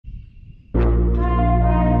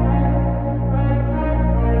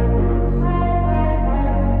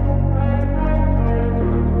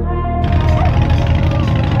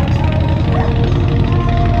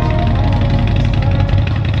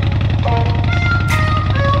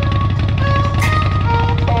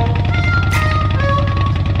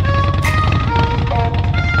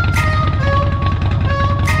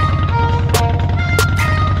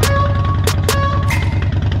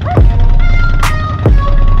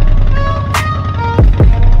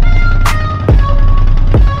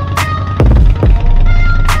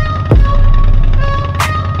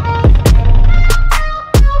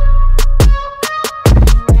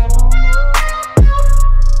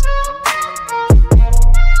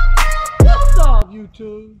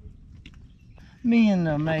son. Me and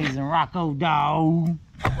the amazing Rocco dog.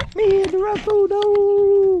 Me and the Rocco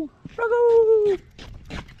dog. Rocco.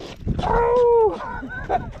 Oh.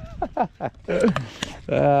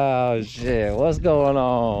 Oh shit, what's going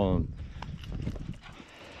on?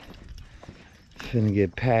 Finna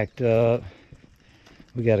get packed up.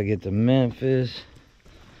 We gotta get to Memphis.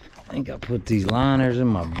 I think I put these liners in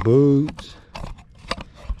my boots.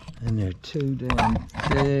 And they're too damn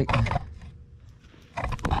thick.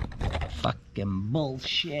 Fucking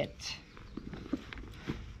bullshit.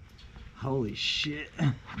 Holy shit.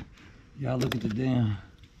 Y'all look at the damn,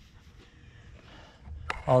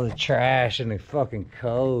 all the trash in the fucking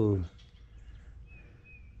code.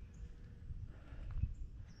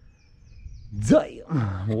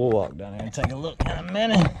 Damn. We'll walk down there and take a look in a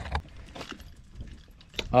minute.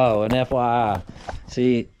 Oh, and FYI,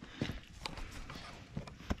 see,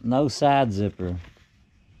 no side zipper.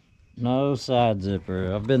 No side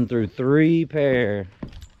zipper. I've been through 3 pair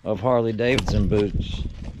of Harley Davidson boots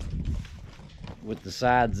with the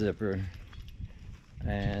side zipper,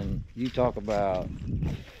 and you talk about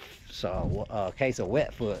a case of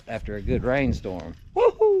wet foot after a good rainstorm.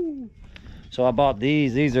 Woohoo! So I bought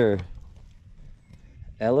these. These are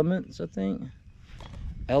Elements, I think.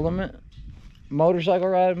 Element motorcycle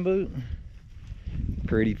riding boot.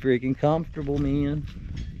 Pretty freaking comfortable, man.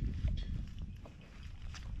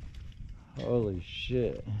 Holy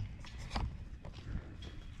shit.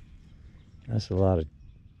 That's a lot of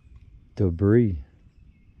debris.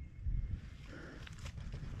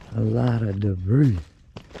 A lot of debris.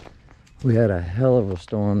 We had a hell of a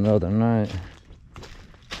storm the other night.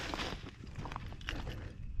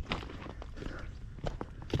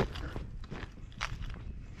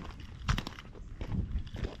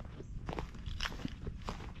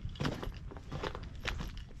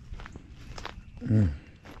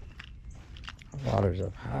 Water's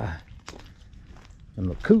up high in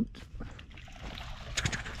the coot.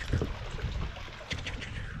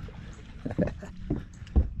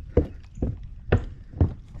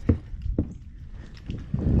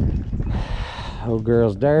 Oh,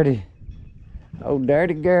 girl's dirty. Oh,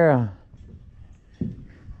 dirty girl. Look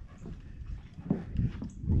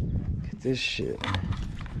at this shit.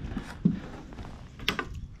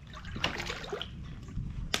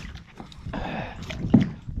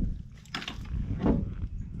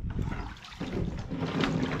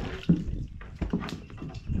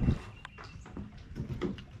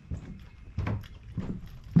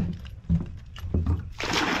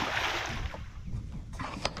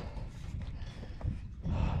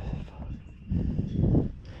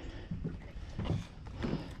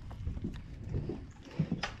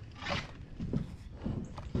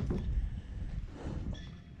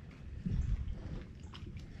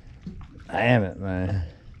 Damn it, man.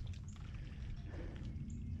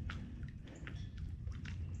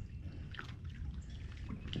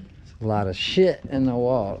 There's a lot of shit in the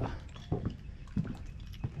water.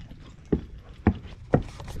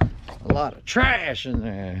 A lot of trash in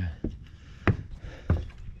there.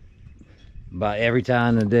 But every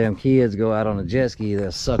time the damn kids go out on a jet ski,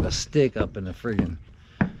 they'll suck a stick up in the friggin'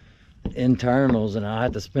 internals, and I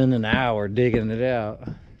have to spend an hour digging it out.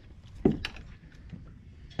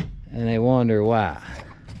 And they wonder why.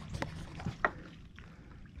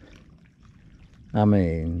 I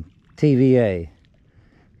mean, TVA,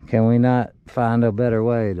 can we not find a better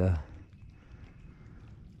way to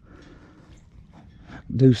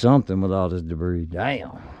do something with all this debris?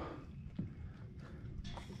 Damn.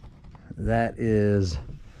 That is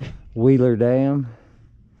Wheeler Dam.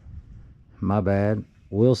 My bad.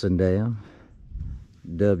 Wilson Dam.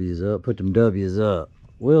 W's up. Put them W's up.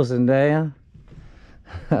 Wilson Dam.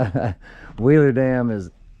 Wheeler Dam is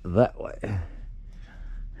that way.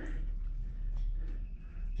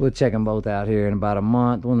 We'll check them both out here in about a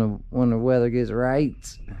month when the weather gets right.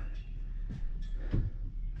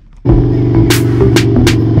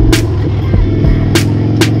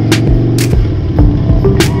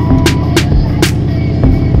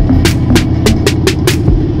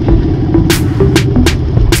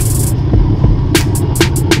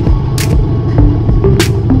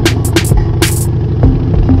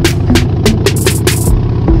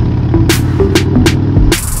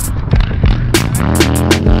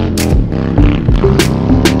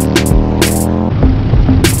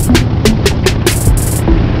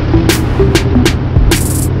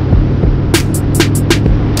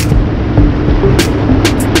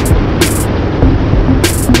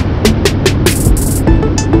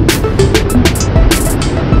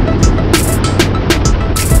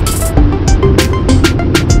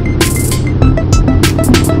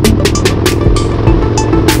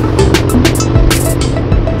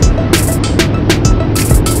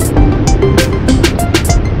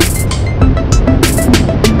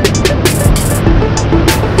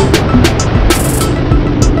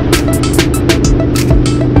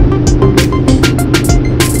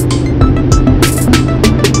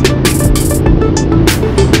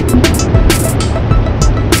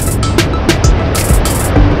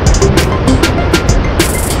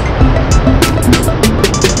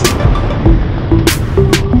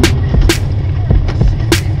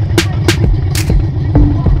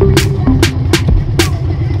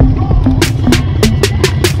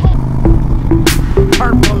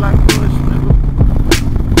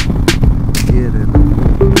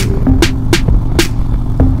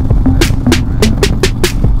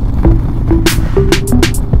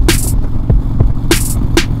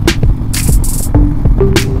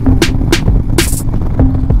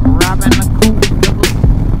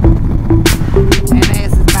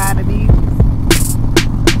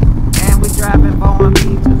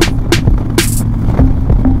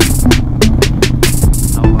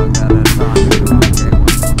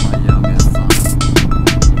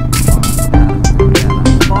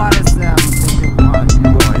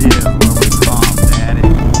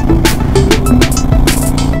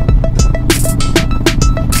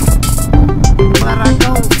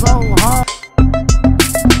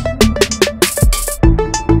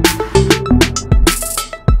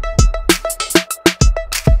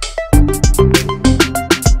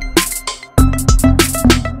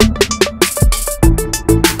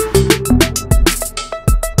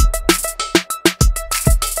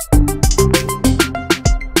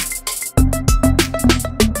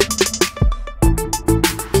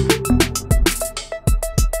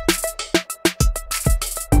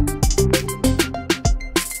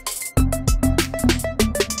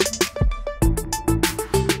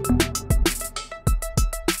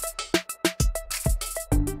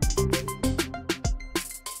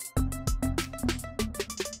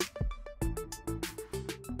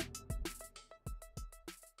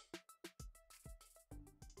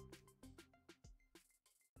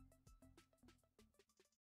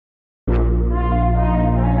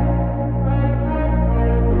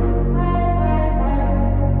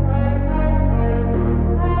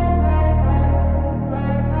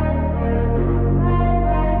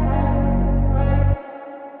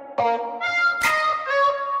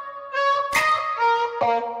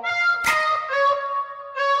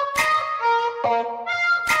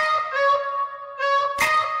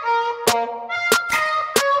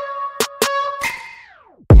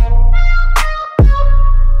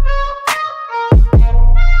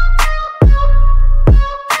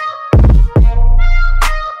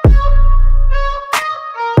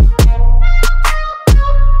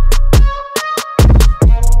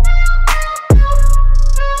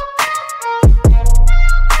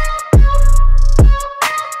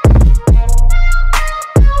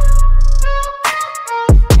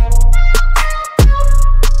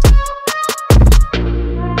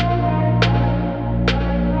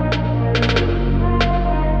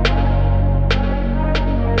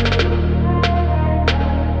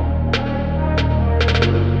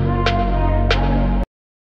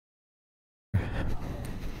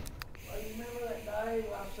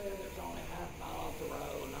 was only half a mile off the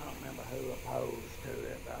road, and I don't remember who opposed to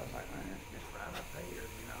it, but I was like, man, it's just right up here,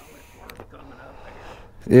 you know, it's worth coming up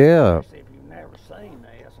here. Yeah. If you've never seen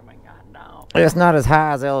this, I mean, I know. It's not as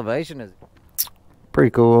high as elevation as.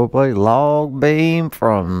 Pretty cool place. Log beam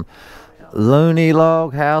from Looney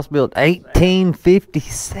Log House, built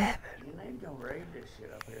 1857. You need to go read this shit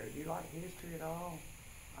up here. Do you like history at all?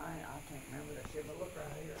 I can't remember that shit, but look right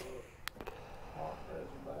here. Look. Park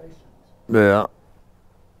reservations. Yeah.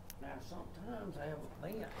 Now, sometimes they have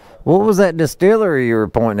events. What was that distillery you were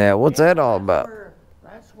pointing at? What's that all about?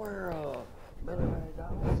 That's where Billy Ray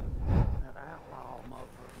Davlidson, that outlaw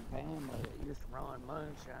motherfucking family that used to run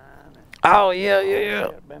moonshine. Oh,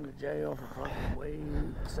 yeah. Been to jail for fucking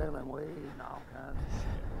weed, selling weed, and all kinds of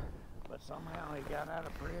shit. But somehow he got out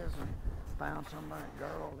of prison, found some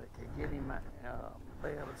girl that could get him be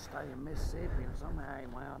able to stay in Mississippi, and somehow he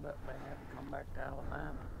wound up being able to come back to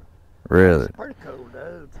Alabama. Really? He's a pretty cool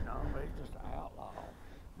dude, you know, but he's just an outlaw.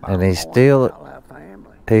 And he's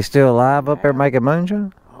still alive up there making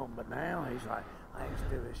moonshine? Oh, but now he's like, I used to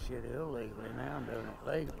do this shit illegally, now I'm doing it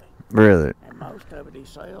legally. Really? And most of it he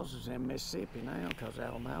sells is in Mississippi now because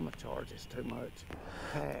Alabama charges too much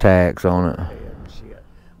tax on it. And shit.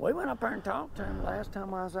 We went up there and talked to him last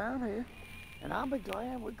time I was out here, and I'll be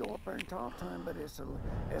glad we go up there and talk to him, but it's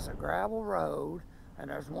a gravel road, and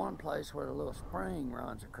there's one place where a little spring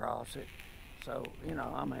runs across it. So, you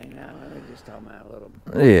know, I mean, we're just talking about a little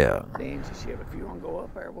dingy shit. If you want to go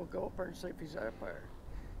up there, we'll go up there and see if he's up there.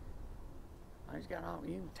 He's got all,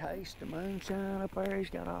 you can taste the moonshine up there. He's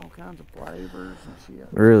got all kinds of flavors and shit.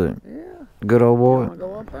 Really? Yeah. Good old boy. You want to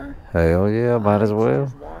go up there? Hell yeah, might as well.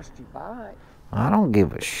 Just washed your bite. I don't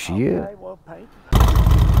give a shit. Okay, well, pay.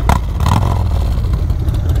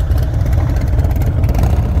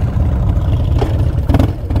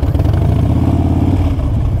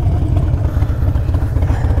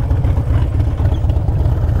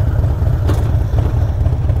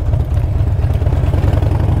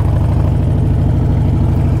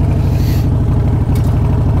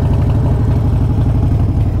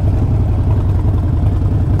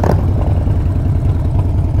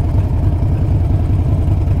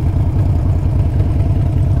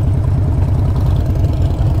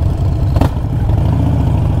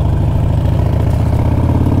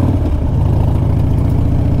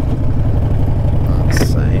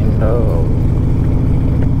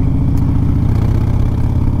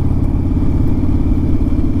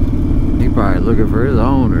 Looking for his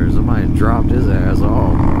owner. Somebody dropped his ass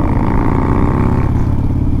off.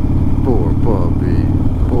 Poor puppy.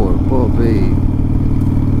 Poor puppy.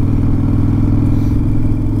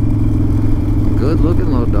 Good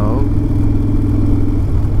looking little dog.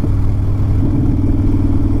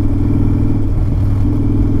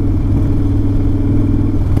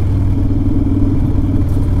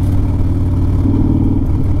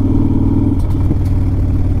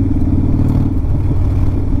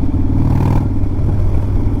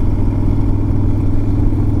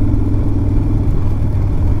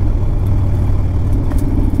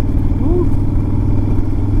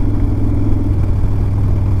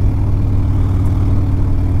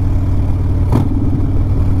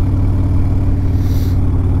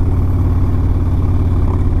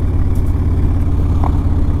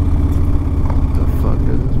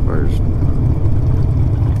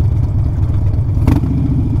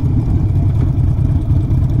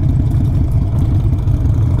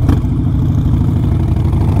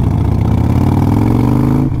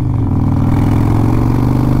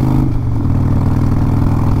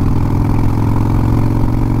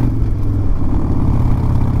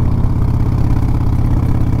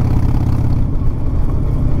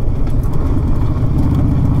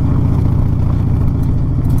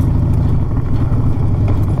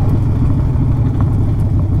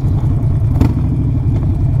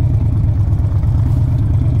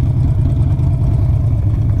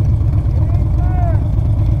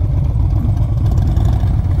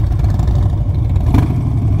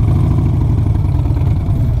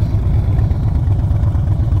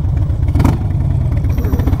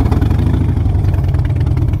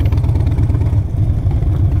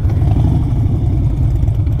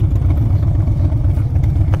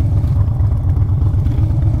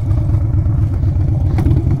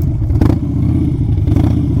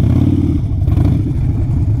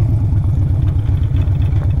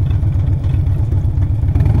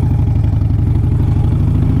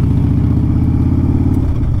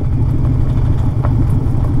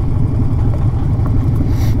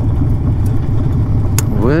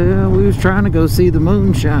 Trying to go see the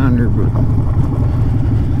moonshiner, but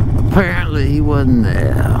apparently he wasn't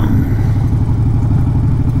there.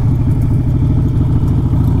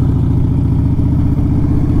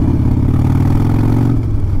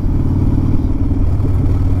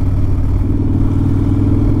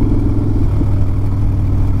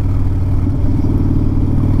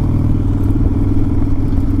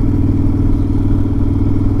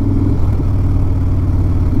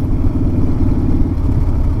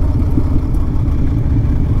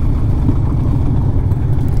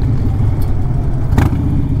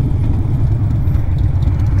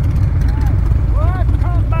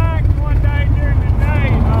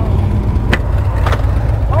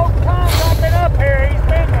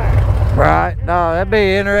 that'd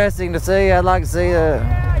be interesting to see. I'd like to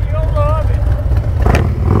see